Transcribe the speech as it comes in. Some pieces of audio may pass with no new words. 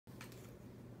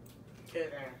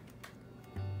Good.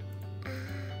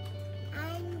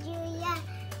 I'm Julia,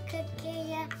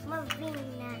 Kukilia,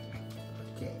 Marina.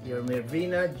 Okay, you're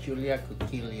Mervina, Julia,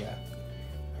 Kukilia.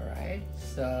 Alright,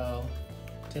 so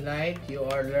tonight you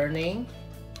are learning.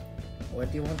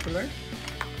 What do you want to learn?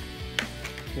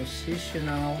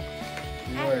 Positional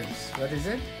words. What is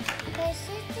it?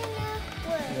 Positional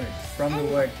words. From the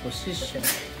word position.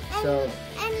 So,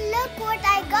 and look what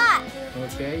I got.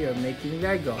 okay, you're making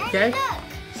Lego. And Okay. look.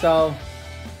 So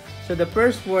the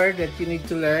first word that you need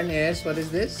to learn is, what is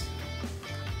this?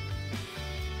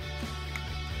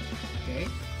 Okay,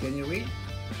 can you read?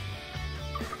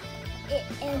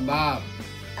 Above.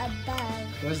 Above.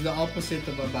 What's the opposite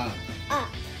of above? Up.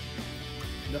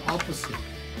 The opposite.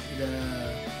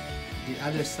 The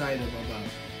other side of above.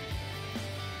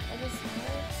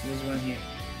 This one here.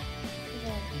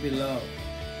 Below.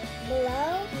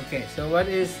 Below. Okay, so what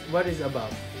is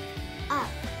above? Up.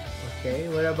 Okay,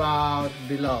 what about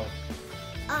below?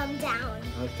 Down.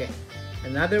 Okay.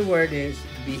 Another word is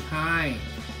behind.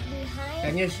 Behind.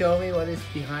 Can you show me what is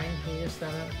behind? Can you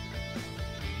stand up?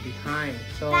 Behind.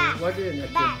 So Back. what is it?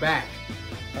 At the back.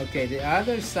 Okay, the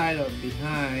other side of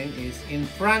behind is in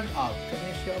front of. Can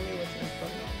you show me what's in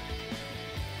front of?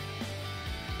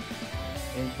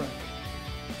 In front.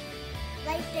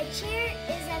 Like the chair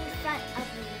is in front of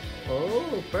me.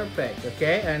 Oh, perfect.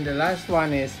 Okay, and the last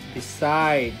one is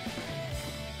beside.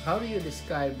 How do you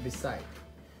describe beside?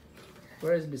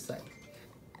 Where is beside?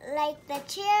 Like the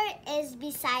chair is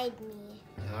beside me.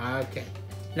 Okay.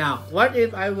 Now, what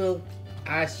if I will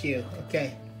ask you,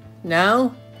 okay,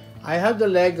 now I have the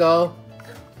Lego.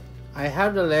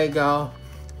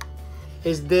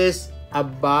 Is this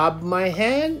above my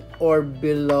hand or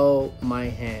below my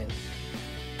hand?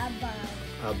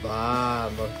 Above.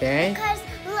 Above, okay? Because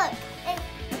look,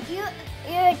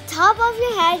 your top of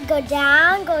your head go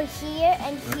down, go here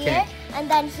and here, and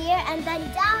then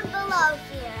down below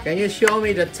here. Can you show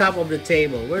me the top of the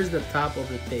table? Where's the top of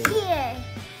the table? Here.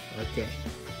 Okay.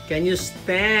 Can you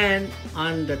stand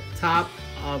on the top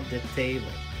of the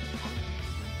table?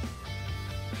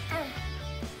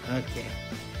 Okay.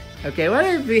 Okay, what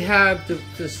if we have to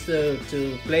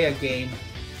play a game?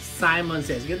 Simon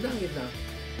says, get down.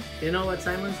 You know what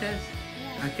Simon says?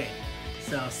 Yeah. Okay.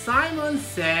 So Simon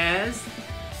says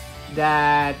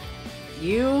that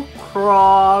you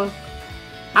crawl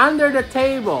under the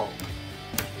table.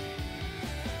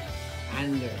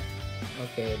 Under.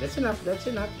 Okay, that's enough.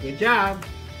 Good job.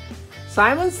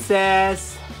 Simon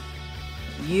says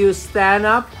you stand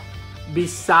up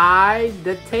beside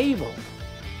the table.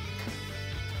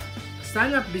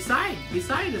 Stand up beside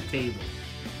the table.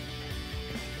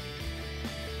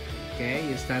 Okay,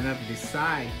 you stand up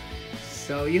beside.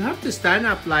 So you have to stand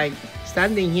up like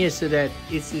standing here so that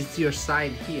it's your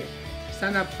side here.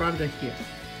 Stand up front of here.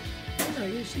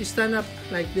 You stand up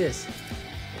like this.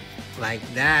 Like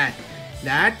that.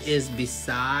 That is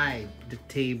beside the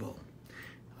table.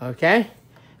 Okay?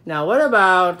 Now what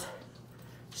about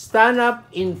stand up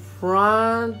in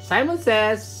front? Simon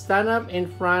says stand up in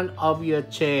front of your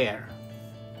chair.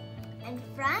 In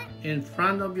front? In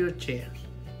front of your chair.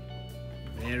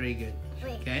 Very good.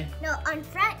 Wait. Okay? No, on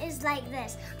front is like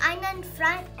this. I'm in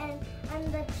front and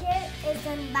the chair is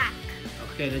in back.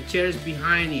 Okay, the chair is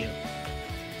behind you.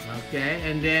 Okay,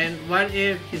 and then what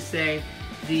if you say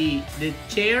the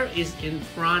chair is in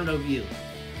front of you?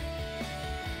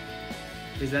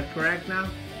 Is that correct now?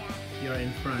 Yeah. You're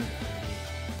in front of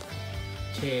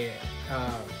the chair.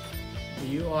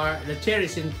 The chair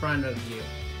is in front of you.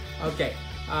 Okay.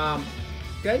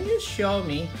 Can you show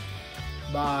me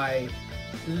by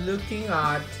looking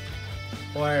at,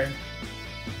 or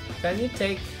can you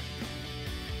take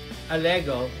a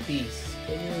Lego piece?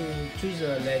 Can you choose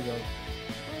a Lego?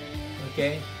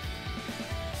 Okay.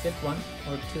 Get one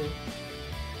or two.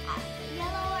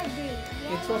 Yellow or blue?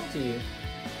 It's up to you.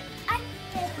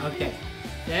 Yellow. Okay.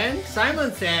 Then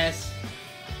Simon says,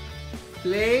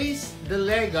 place the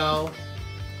Lego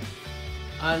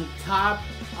on top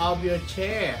of your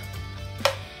chair.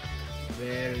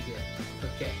 Very good.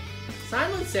 Okay.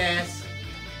 Simon says,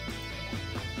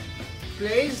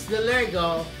 place the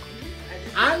Lego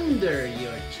under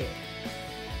your chair.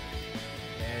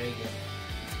 Very good.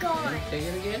 It's gone. Okay, take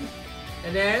it again.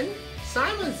 And then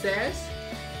Simon says,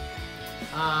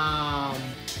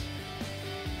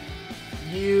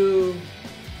 you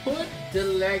put the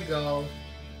Lego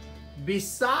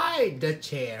beside the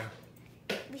chair.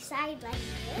 Beside like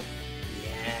this?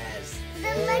 Yes.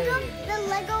 The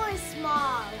Lego is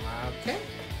small. Okay.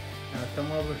 Now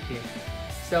come over here.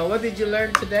 So what did you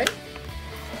learn today?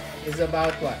 It's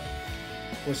about what?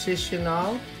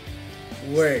 Positional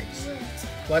words.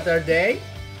 What are they?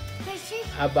 Pushes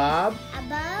above,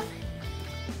 above,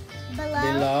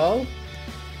 below,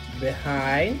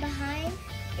 behind, behind,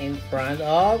 in front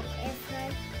of, in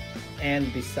front,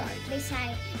 and beside.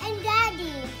 beside. And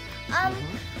Daddy,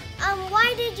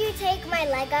 why did you take my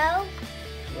Lego?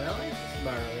 Well, I just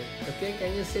borrowed it. Okay,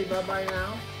 can you say bye-bye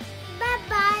now?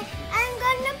 Bye-bye. I'm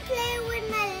gonna play with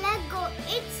my Lego.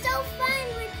 It's so fun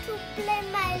to play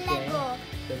my Okay. Lego.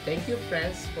 So thank you,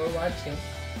 friends, for watching.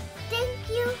 Thank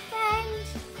you, friends.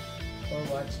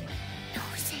 For watching.